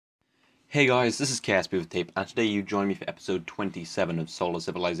Hey guys, this is KSP with Tape, and today you join me for episode 27 of Solar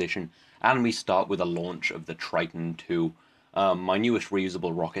Civilization, and we start with a launch of the Triton 2, my newest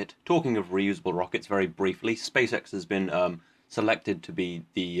reusable rocket. Talking of reusable rockets, very briefly, SpaceX has been selected to be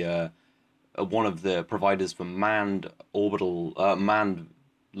the one of the providers for manned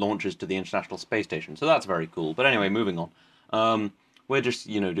launches to the International Space Station. So that's very cool. But anyway, moving on. We're just,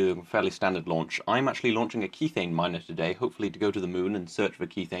 doing a fairly standard launch. I'm actually launching a Kethane miner today, hopefully to go to the moon and search for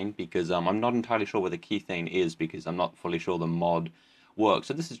Kethane, because I'm not entirely sure where the Kethane is, because I'm not fully sure the mod works.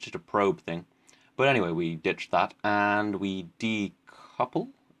 So this is just a probe thing. But anyway, we ditched that, and we decouple.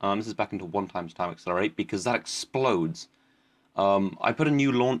 This is back into 1 times time accelerate, because that explodes. I put a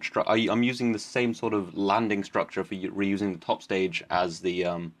new launch structure. I'm using the same sort of landing structure for reusing the top stage as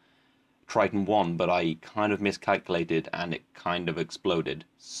the Triton 1, but I kind of miscalculated and it kind of exploded.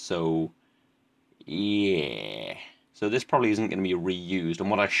 So, yeah. So this probably isn't going to be reused, and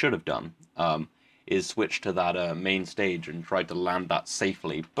what I should have done is switch to that main stage and try to land that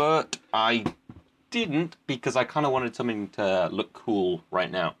safely, but I didn't because I kind of wanted something to look cool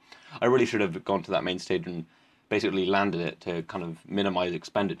right now. I really should have gone to that main stage and basically landed it to kind of minimize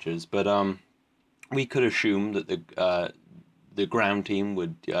expenditures, but we could assume that the ground team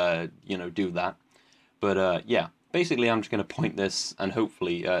would do that. But yeah, basically I'm just going to point this and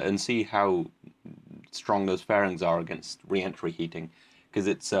hopefully and see how strong those fairings are against re-entry heating, because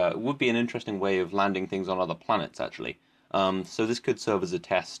it would be an interesting way of landing things on other planets actually. So this could serve as a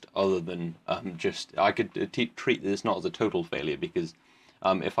test other than just I could treat this not as a total failure, because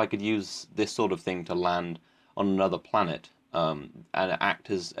if I could use this sort of thing to land on another planet and act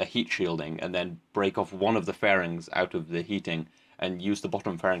as a heat shielding and then break off one of the fairings out of the heating and use the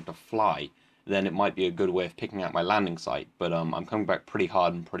bottom fairing to fly, then it might be a good way of picking out my landing site. But I'm coming back pretty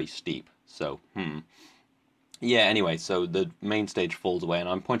hard and pretty steep. So, yeah, anyway, so the main stage falls away and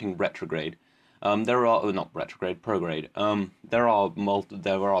I'm pointing retrograde. There are not retrograde, prograde. There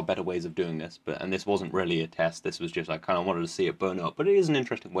are better ways of doing this, and this wasn't really a test. This was just I kind of wanted to see it burn up. But it is an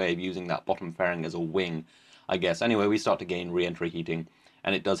interesting way of using that bottom fairing as a wing, I guess. Anyway, we start to gain re-entry heating,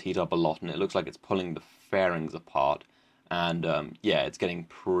 and it does heat up a lot, and it looks like it's pulling the fairings apart. And yeah, it's getting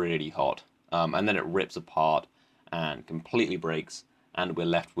pretty hot. And then it rips apart and completely breaks, and we're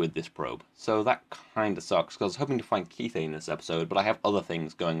left with this probe. So that kind of sucks, because I was hoping to find Kethane this episode, but I have other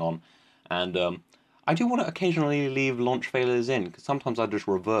things going on. And I do want to occasionally leave launch failures in, because sometimes I just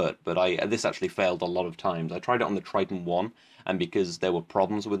revert, but this actually failed a lot of times. I tried it on the Triton 1, and because there were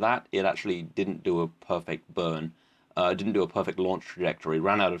problems with that, it actually didn't do a perfect burn. Didn't do a perfect launch trajectory,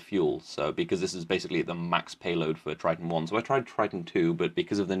 ran out of fuel, so because this is basically the max payload for Triton 1. So I tried Triton 2, but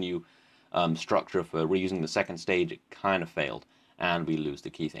because of the new structure for reusing the second stage, it kind of failed, and we lose the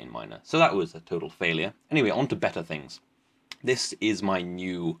Kethane miner. So that was a total failure. Anyway, on to better things. This is my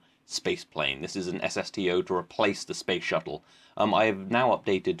new space plane. This is an SSTO to replace the space shuttle. I have now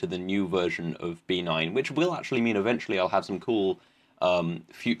updated to the new version of B9, which will actually mean eventually I'll have some cool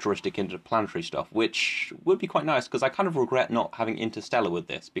futuristic interplanetary stuff, which would be quite nice, because I kind of regret not having Interstellar with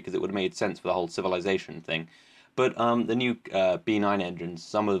this, because it would have made sense for the whole civilization thing. But the new B9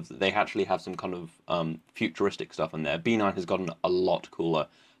 engines, they actually have some kind of futuristic stuff in there. B9 has gotten a lot cooler.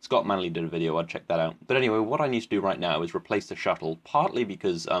 Scott Manley did a video, I'd check that out. But anyway, what I need to do right now is replace the shuttle, partly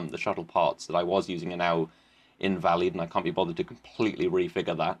because the shuttle parts that I was using are now invalid and I can't be bothered to completely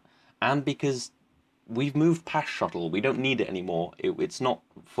refigure that, and because we've moved past shuttle, we don't need it anymore. It's not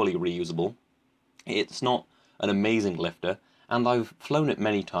fully reusable, it's not an amazing lifter, and I've flown it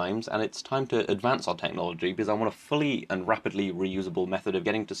many times, and it's time to advance our technology, because I want a fully and rapidly reusable method of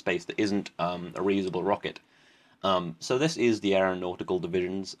getting to space that isn't a reusable rocket. So this is the Aeronautical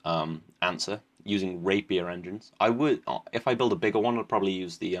Division's answer, using Rapier engines. I would, if I build a bigger one, I'd probably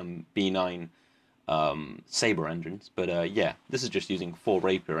use the B9 Sabre engines, but yeah, this is just using 4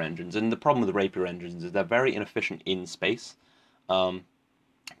 Rapier engines, and the problem with the Rapier engines is they're very inefficient in space.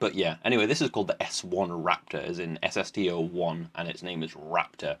 But yeah, anyway, this is called the S1 Raptor, as in SSTO1, and its name is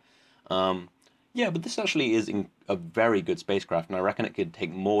Raptor. Yeah, but this actually is a very good spacecraft, and I reckon it could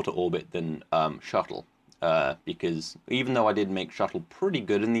take more to orbit than Shuttle. Because even though I did make Shuttle pretty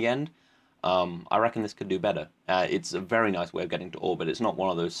good in the end, I reckon this could do better. It's a very nice way of getting to orbit. It's not one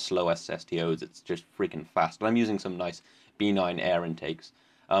of those slow SSTOs, it's just freaking fast. And I'm using some nice B9 air intakes,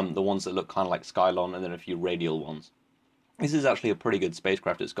 the ones that look kind of like Skylon, and then a few radial ones. This is actually a pretty good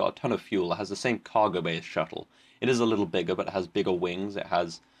spacecraft. It's got a ton of fuel. It has the same cargo bay as Shuttle. It is a little bigger, but it has bigger wings. It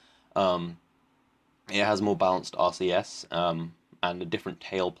has more balanced RCS, and a different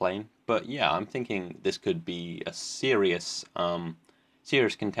tail plane. But yeah, I'm thinking this could be a serious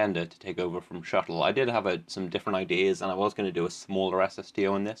serious contender to take over from Shuttle. I did have some different ideas, and I was going to do a smaller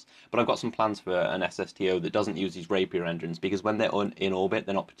SSTO in this, but I've got some plans for an SSTO that doesn't use these Rapier engines, because when they're in orbit,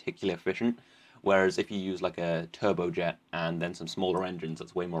 they're not particularly efficient. Whereas if you use like a turbojet and then some smaller engines,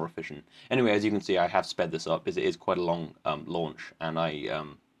 that's way more efficient. Anyway, as you can see, I have sped this up because it is quite a long launch, and I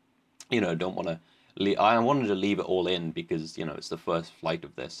don't want to. I wanted to leave it all in because it's the first flight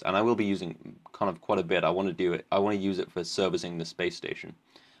of this, and I will be using kind of quite a bit. I want to do it. I want to use it for servicing the space station,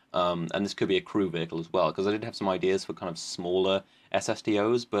 and this could be a crew vehicle as well, because I did have some ideas for kind of smaller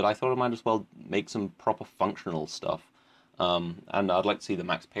SSTOs, but I thought I might as well make some proper functional stuff. And I'd like to see the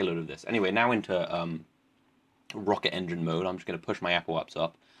max payload of this. Anyway, now into rocket engine mode. I'm just going to push my apoaps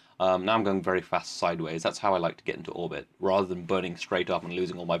up. Now I'm going very fast sideways. That's how I like to get into orbit, rather than burning straight up and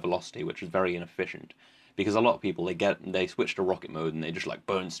losing all my velocity, which is very inefficient. Because a lot of people, they switch to rocket mode and they just like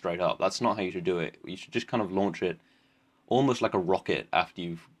burn straight up. That's not how you should do it. You should just kind of launch it almost like a rocket after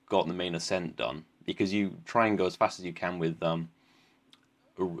you've got the main ascent done. Because you try and go as fast as you can with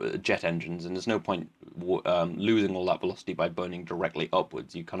jet engines, and there's no point losing all that velocity by burning directly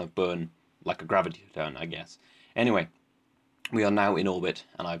upwards. You kind of burn like a gravity turn, I guess. Anyway, we are now in orbit,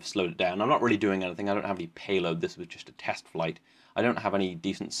 and I've slowed it down. I'm not really doing anything. I don't have any payload. This was just a test flight. I don't have any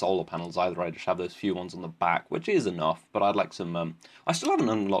decent solar panels either. I just have those few ones on the back, which is enough. But I'd like some. I still haven't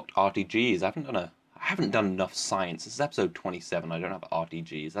unlocked RTGs. I haven't done enough science. This is episode 27. I don't have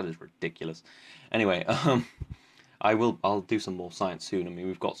RTGs. That is ridiculous. Anyway, I'll do some more science soon. I mean,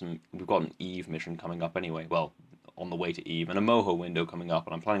 we've got an Eve mission coming up anyway. Well, on the way to Eve, and a Moho window coming up,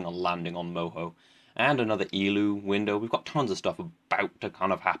 and I'm planning on landing on Moho, and another Elu window. We've got tons of stuff about to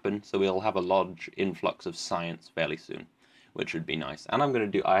kind of happen, so we'll have a large influx of science fairly soon, which should be nice. And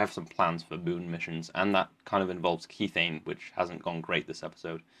I have some plans for moon missions, and that kind of involves Kethane, which hasn't gone great this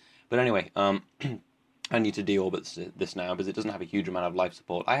episode. But anyway, I need to deorbit this now because it doesn't have a huge amount of life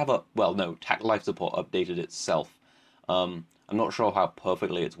support. TAC life support updated itself. I'm not sure how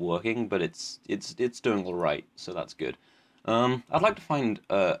perfectly it's working, but it's doing all right, so that's good. I'd like to find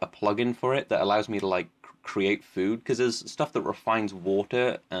a plugin for it that allows me to like create food, because there's stuff that refines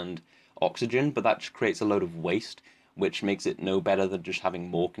water and oxygen, but that just creates a load of waste, which makes it no better than just having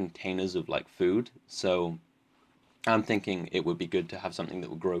more containers of like food. So I'm thinking it would be good to have something that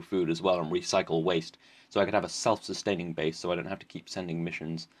would grow food as well and recycle waste, so I could have a self-sustaining base, so I don't have to keep sending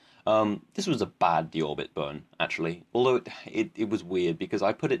missions. This was a bad deorbit burn, actually. Although it was weird because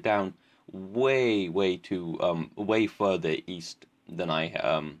I put it down way further east than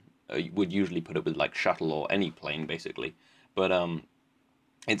I would usually put it with like shuttle or any plane basically. But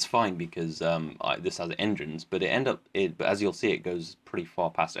it's fine because this has engines, but but as you'll see, it goes pretty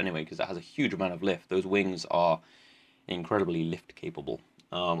far past anyway because it has a huge amount of lift. Those wings are incredibly lift capable.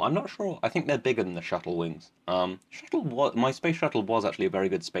 I'm not sure. I think they're bigger than the shuttle wings. My space shuttle was actually a very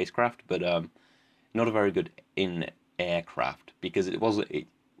good spacecraft, but not a very good in-aircraft because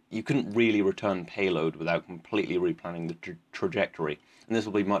you couldn't really return payload without completely replanning the trajectory. And this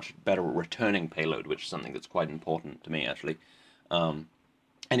will be much better at returning payload, which is something that's quite important to me actually.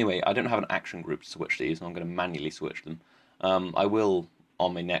 Anyway, I don't have an action group to switch these, and I'm going to manually switch them. I will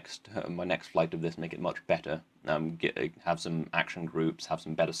on my next flight of this make it much better. Have some action groups, have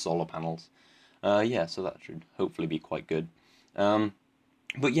some better solar panels. Yeah, so that should hopefully be quite good.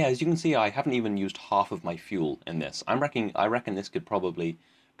 But yeah, as you can see, I haven't even used half of my fuel in this. I reckon this could probably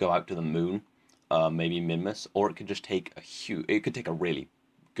go out to the moon, maybe Minmus, or it could just take a really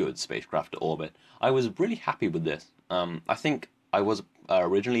good spacecraft to orbit. I was really happy with this. I think I was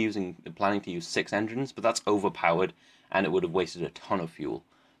originally planning to use 6 engines, but that's overpowered, and it would have wasted a ton of fuel.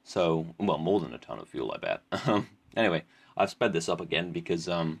 So, well, more than a ton of fuel, I bet. Anyway, I've sped this up again because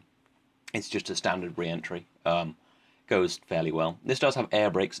it's just a standard re-entry. Goes fairly well. This does have air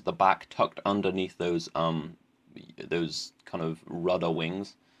brakes at the back, tucked underneath those kind of rudder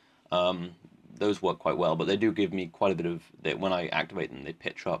wings. Those work quite well, but they do give me quite a bit of... when I activate them, they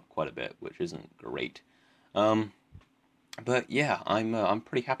pitch up quite a bit, which isn't great. But yeah, I'm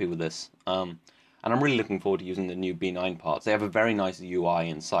pretty happy with this. And I'm really looking forward to using the new B9 parts. They have a very nice UI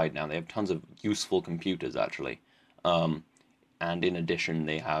inside now. They have tons of useful computers, actually. And in addition,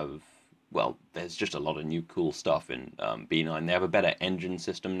 they have... well, there's just a lot of new cool stuff in B9. They have a better engine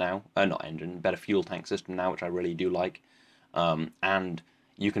system now. Better fuel tank system now, which I really do like. And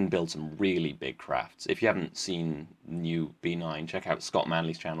you can build some really big crafts. If you haven't seen new B9, check out Scott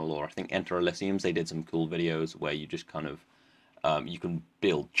Manley's channel, or I think Enter Elysium's. They did some cool videos where you just kind of... you can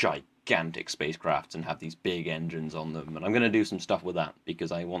build gigantic spacecrafts and have these big engines on them. And I'm going to do some stuff with that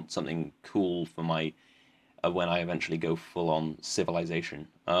because I want something cool for my... when I eventually go full-on civilization.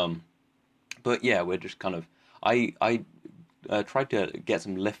 But yeah, we're just kind of... I tried to get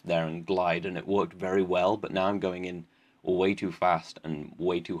some lift there and glide, and it worked very well. But now I'm going in way too fast and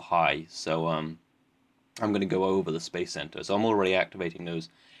way too high, so I'm going to go over the Space Center. So I'm already activating those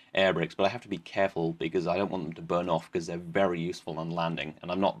air brakes, but I have to be careful because I don't want them to burn off because they're very useful on landing,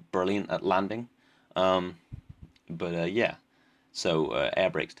 and I'm not brilliant at landing. Yeah, so air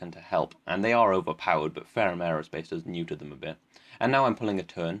brakes tend to help, and they are overpowered, but Ferrum Aerospace does neuter them a bit. And now I'm pulling a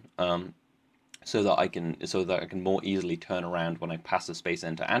turn, so that I can more easily turn around when I pass the Space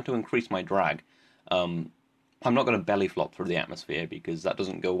Center, and to increase my drag. I'm not going to belly flop through the atmosphere because that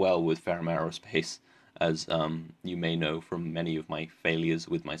doesn't go well with Ferrum Aerospace, as you may know from many of my failures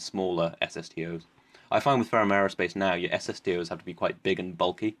with my smaller SSTOs. I find with Ferrum Aerospace now, your SSTOs have to be quite big and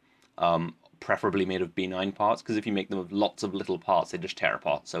bulky, preferably made of B9 parts, because if you make them of lots of little parts, they just tear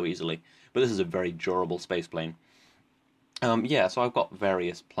apart so easily. But this is a very durable spaceplane. Yeah, so I've got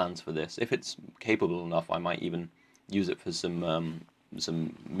various plans for this. If it's capable enough, I might even use it for some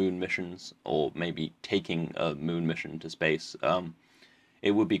moon missions, or maybe taking a moon mission to space.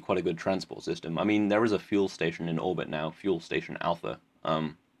 It would be quite a good transport system. I mean, there is a fuel station in orbit now, Fuel Station Alpha,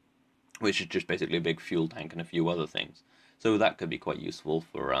 which is just basically a big fuel tank and a few other things. So that could be quite useful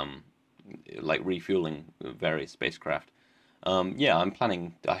for like refueling various spacecraft. Yeah,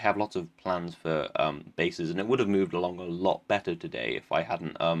 I have lots of plans for bases, and it would have moved along a lot better today if I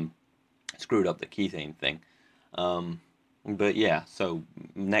hadn't screwed up the kethane thing. But yeah, so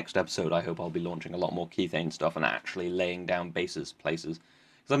next episode I hope I'll be launching a lot more kethane stuff and actually laying down bases places.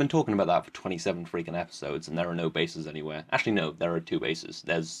 Because I've been talking about that for 27 freaking episodes, and there are no bases anywhere. Actually, no, there are 2 bases.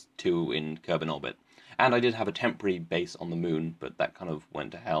 There's 2 in Kerbal orbit. And I did have a temporary base on the moon, but that kind of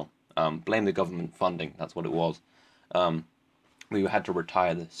went to hell. Blame the government funding, that's what it was. We had to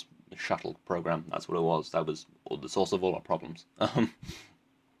retire this shuttle program, that's what it was. That was the source of all our problems.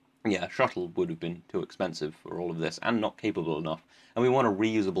 Yeah, shuttle would have been too expensive for all of this, and not capable enough. And we want a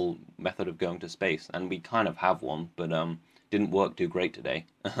reusable method of going to space, and we kind of have one, but didn't work too great today.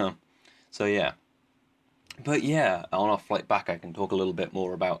 So yeah. But yeah, on our flight back I can talk a little bit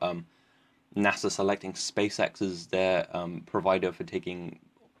more about NASA selecting SpaceX as their provider for taking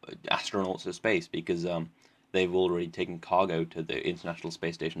astronauts to space, because they've already taken cargo to the International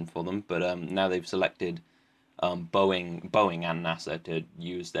Space Station for them, but now they've selected Boeing and NASA to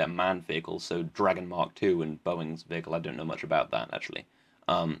use their manned vehicles, so Dragon Mark II and Boeing's vehicle. I don't know much about that, actually.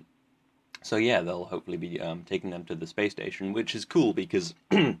 So yeah, they'll hopefully be taking them to the space station, which is cool because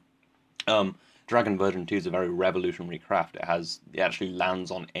Dragon Version 2 is a very revolutionary craft. It actually lands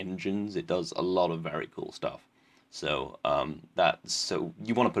on engines. It does a lot of very cool stuff. So so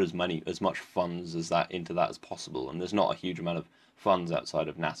you want to put as much funds into that as possible, and there's not a huge amount of funds outside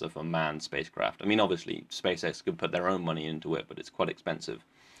of NASA for manned spacecraft. I mean, obviously SpaceX could put their own money into it, but it's quite expensive.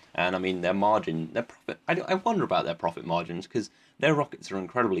 And I mean, their profit. I wonder about their profit margins, because their rockets are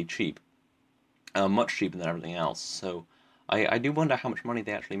incredibly cheap, much cheaper than everything else. So I do wonder how much money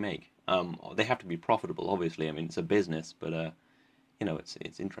they actually make. They have to be profitable, obviously. I mean, it's a business, but you know,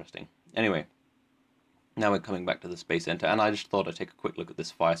 it's interesting. Anyway. Now we're coming back to the Space Center, and I just thought I'd take a quick look at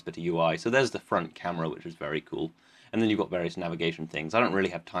this Firesplitter UI. So there's the front camera, which is very cool, and then you've got various navigation things. I don't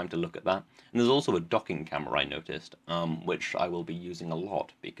really have time to look at that. And there's also a docking camera I noticed, which I will be using a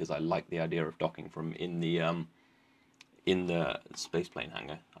lot, because I like the idea of docking from in the spaceplane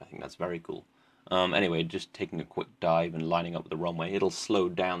hangar. I think that's very cool. Anyway, just taking a quick dive and lining up with the runway. It'll slow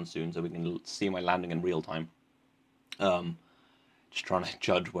down soon, so we can see my landing in real time. Just trying to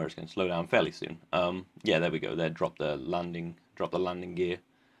judge where it's going to slow down fairly soon. Yeah, there we go. There, drop the landing gear,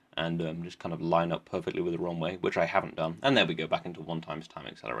 and just kind of line up perfectly with the runway, which I haven't done. And there we go, back into 1x time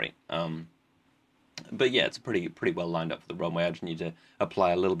accelerate. But yeah, it's pretty well lined up for the runway. I just need to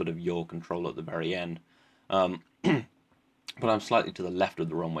apply a little bit of yaw control at the very end. But I'm slightly to the left of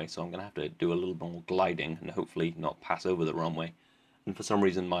the runway, so I'm going to have to do a little more gliding and hopefully not pass over the runway. And for some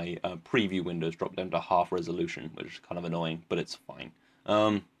reason my preview windows dropped down to half resolution, which is kind of annoying, but it's fine.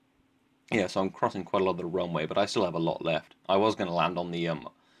 Yeah, so I'm crossing quite a lot of the runway, but I still have a lot left. I was going to land on the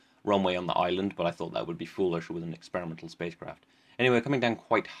runway on the island, but I thought that would be foolish with an experimental spacecraft. Anyway, coming down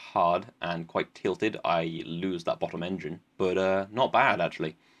quite hard and quite tilted, I lose that bottom engine, but not bad,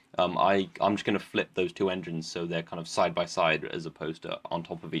 actually. I'm just going to flip those 2 engines so they're kind of side by side as opposed to on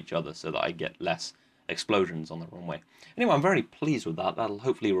top of each other, so that I get less explosions on the runway. Anyway, I'm very pleased with that. That'll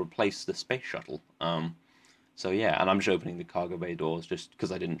hopefully replace the space shuttle. So yeah, and I'm just opening the cargo bay doors just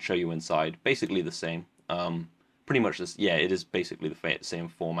because I didn't show you inside. Basically the same. Pretty much this. Yeah, it is basically the same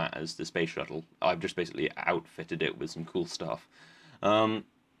format as the space shuttle. I've just basically outfitted it with some cool stuff.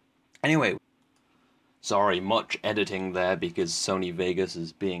 Anyway, Sorry, much editing there because Sony Vegas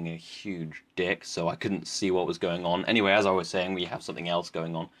is being a huge dick, so I couldn't see what was going on. Anyway, as I was saying, we have something else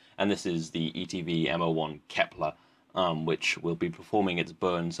going on, and this is the ETV M01 Kepler, which will be performing its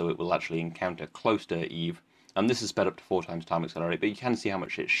burn, so it will actually encounter close to Eve. This is sped up to 4 times time accelerate, but you can see how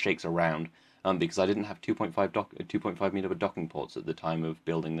much it shakes around, because I didn't have 2.5 meter docking ports at the time of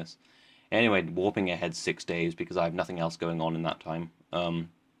building this. Anyway, warping ahead 6 days because I have nothing else going on in that time.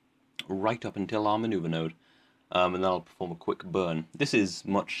 Right up until our maneuver node, and then I'll perform a quick burn. This is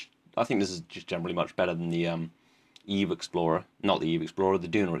I think this is just generally much better than the Eve Explorer, not the Eve Explorer, the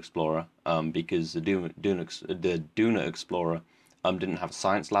Duna Explorer, because the Duna Explorer didn't have a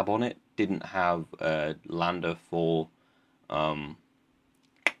science lab on it, didn't have a lander for the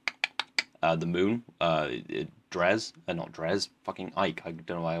moon, Dres, not Dres, fucking Ike, I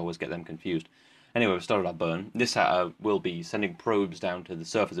don't know why I always get them confused. Anyway, we've started our burn. This will be sending probes down to the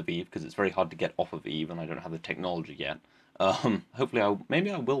surface of Eve, because it's very hard to get off of Eve, and I don't have the technology yet. Hopefully,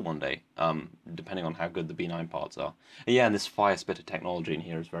 maybe I will one day, depending on how good the B9 parts are. And yeah, and this fire spitter technology in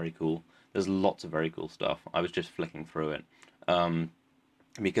here is very cool. There's lots of very cool stuff. I was just flicking through it,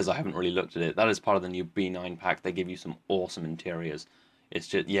 because I haven't really looked at it. That is part of the new B9 pack. They give you some awesome interiors. It's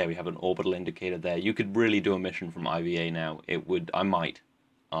just, yeah, we have an orbital indicator there. You could really do a mission from IVA now. I might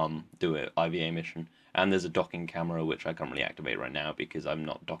do an IVA mission. And there's a docking camera, which I can't really activate right now because I'm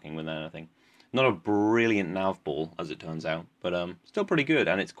not docking with anything. Not a brilliant nav ball, as it turns out, but still pretty good.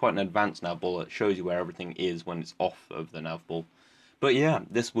 And it's quite an advanced nav ball. It shows you where everything is when it's off of the nav ball. But yeah,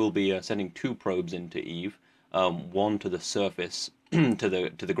 this will be sending 2 probes into Eve. One to the surface, to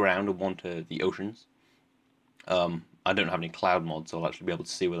the ground, and one to the oceans. I don't have any cloud mods, so I'll actually be able to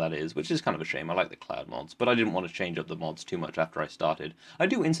see where that is, which is kind of a shame. I like the cloud mods, but I didn't want to change up the mods too much after I started. I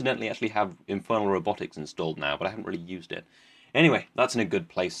do incidentally actually have Infernal Robotics installed now, but I haven't really used it. Anyway, that's in a good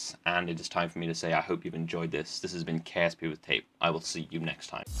place, and it is time for me to say I hope you've enjoyed this. This has been KSP with Tape. I will see you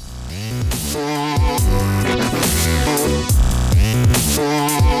next time.